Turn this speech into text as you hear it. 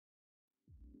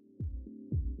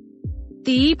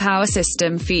The e-Power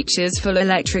system features full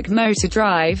electric motor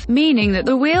drive, meaning that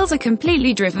the wheels are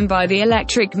completely driven by the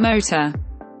electric motor.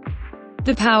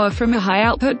 The power from a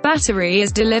high-output battery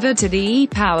is delivered to the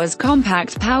e-Power's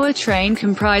compact powertrain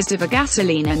comprised of a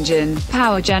gasoline engine,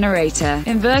 power generator,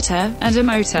 inverter, and a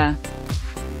motor.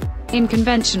 In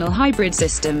conventional hybrid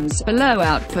systems, a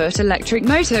low-output electric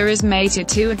motor is mated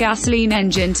to a gasoline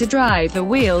engine to drive the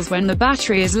wheels when the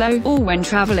battery is low, or when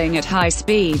traveling at high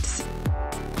speeds.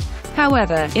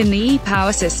 However, in the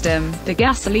e-Power system, the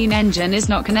gasoline engine is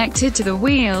not connected to the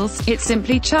wheels, it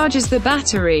simply charges the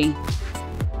battery.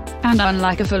 And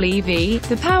unlike a full EV,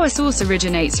 the power source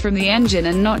originates from the engine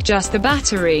and not just the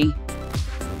battery.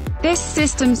 This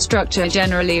system structure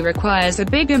generally requires a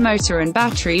bigger motor and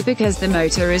battery because the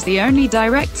motor is the only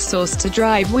direct source to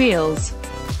drive wheels.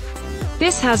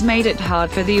 This has made it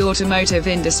hard for the automotive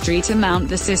industry to mount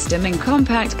the system in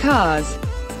compact cars.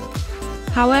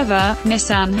 However,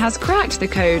 Nissan has cracked the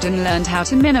code and learned how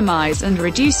to minimize and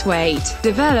reduce weight,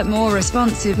 develop more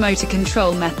responsive motor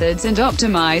control methods and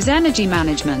optimize energy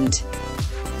management.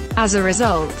 As a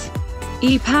result,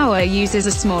 e-Power uses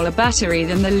a smaller battery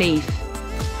than the Leaf,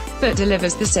 but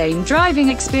delivers the same driving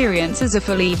experience as a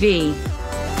full EV.